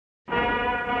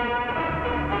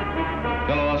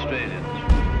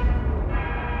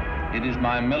it is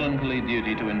my melancholy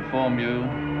duty to inform you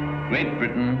Great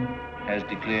Britain has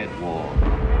declared war.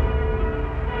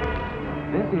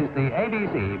 This is the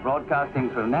ABC broadcasting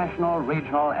through national,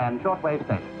 regional and shortwave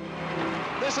stations.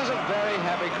 This is a very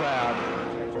happy crowd.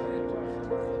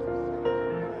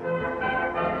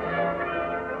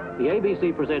 The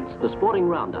ABC presents the Sporting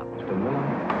Roundup.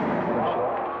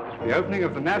 The opening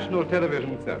of the national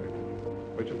television service,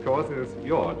 which of course is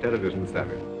your television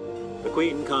service. The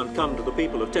Queen can't come to the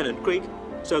people of Tennant Creek,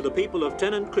 so the people of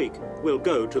Tennant Creek will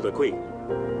go to the Queen.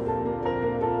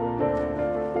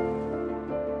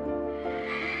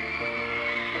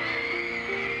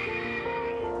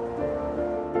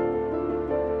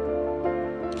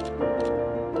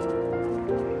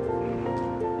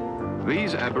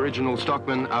 These Aboriginal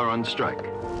stockmen are on strike.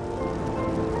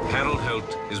 Harold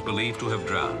Holt is believed to have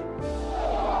drowned.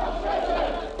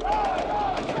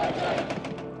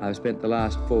 I've spent the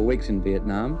last 4 weeks in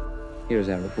Vietnam. Here is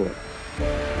our report.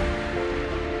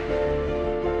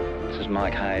 This is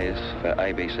Mike Hayes for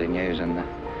ABC News, and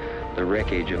the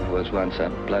wreckage was once a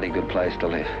bloody good place to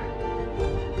live.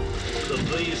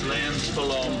 These lands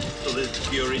belong to the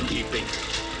Gurindji.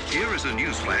 Here is a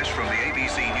news flash from the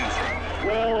ABC newsroom.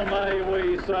 Well, may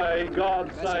we say,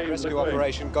 God save the rescue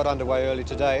operation got underway early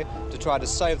today to try to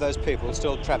save those people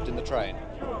still trapped in the train.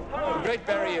 The Great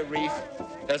Barrier Reef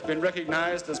has been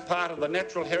recognised as part of the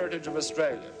natural heritage of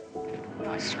Australia.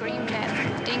 I screamed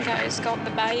that the dingoes got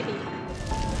the baby.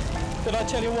 But I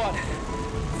tell you what,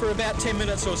 for about 10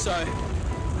 minutes or so,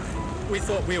 we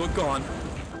thought we were gone.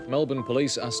 Melbourne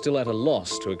police are still at a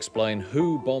loss to explain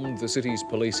who bombed the city's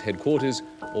police headquarters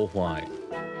or why.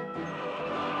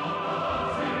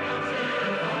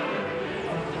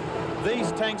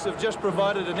 These tanks have just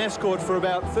provided an escort for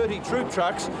about 30 troop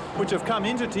trucks which have come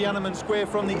into Tiananmen Square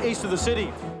from the east of the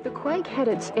city. The quake had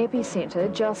its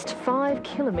epicentre just 5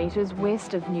 kilometres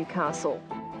west of Newcastle.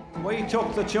 We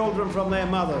took the children from their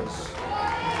mothers.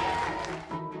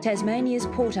 Tasmania's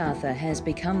Port Arthur has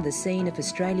become the scene of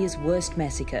Australia's worst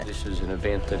massacre. This is an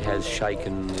event that has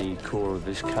shaken the core of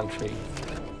this country.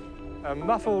 A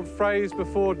muffled phrase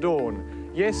before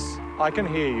dawn. Yes, I can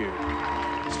hear you.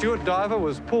 Stuart Diver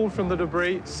was pulled from the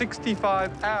debris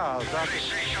 65 hours after...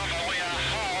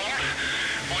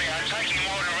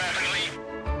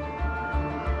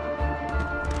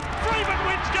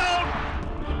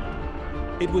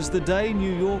 It was the day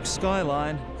New York's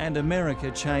skyline and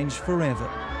America changed forever.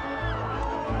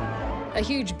 A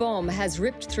huge bomb has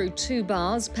ripped through 2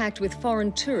 bars packed with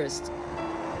foreign tourists.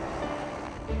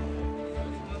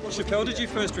 Chappelle, did you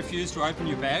first refuse to open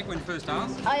your bag when first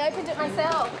asked? I opened it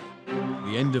myself.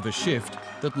 The end of a shift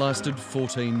that lasted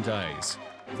 14 days.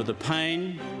 For the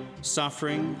pain,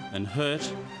 suffering and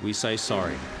hurt, we say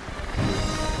sorry.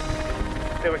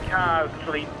 There were cars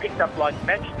actually picked up like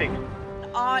matchsticks.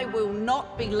 I will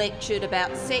not be lectured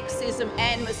about sexism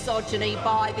and misogyny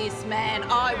by this man.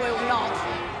 I will not.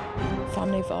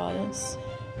 Family violence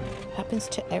happens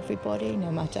to everybody,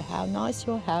 no matter how nice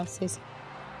your house is.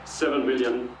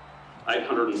 7,817,000.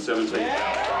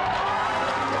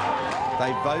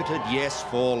 They voted yes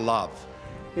for love.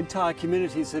 Entire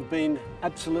communities have been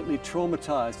absolutely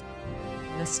traumatised.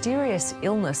 Mysterious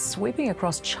illness sweeping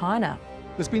across China.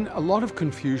 There's been a lot of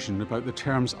confusion about the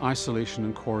terms isolation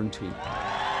and quarantine.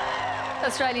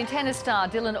 Australian tennis star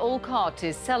Dylan Alcott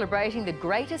is celebrating the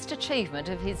greatest achievement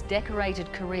of his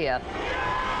decorated career.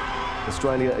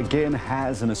 Australia again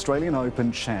has an Australian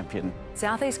Open champion.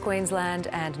 South East Queensland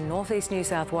and North East New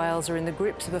South Wales are in the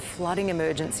grips of a flooding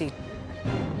emergency.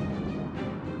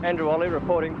 Andrew Ollie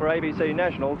reporting for ABC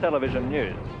National Television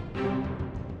News.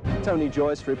 Tony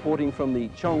Joyce reporting from the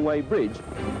Chongwei Bridge.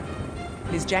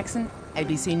 Liz Jackson,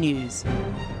 ABC News.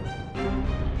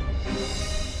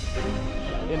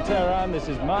 In Tehran, this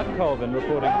is Mark Colvin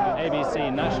reporting for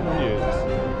ABC National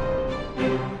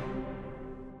News.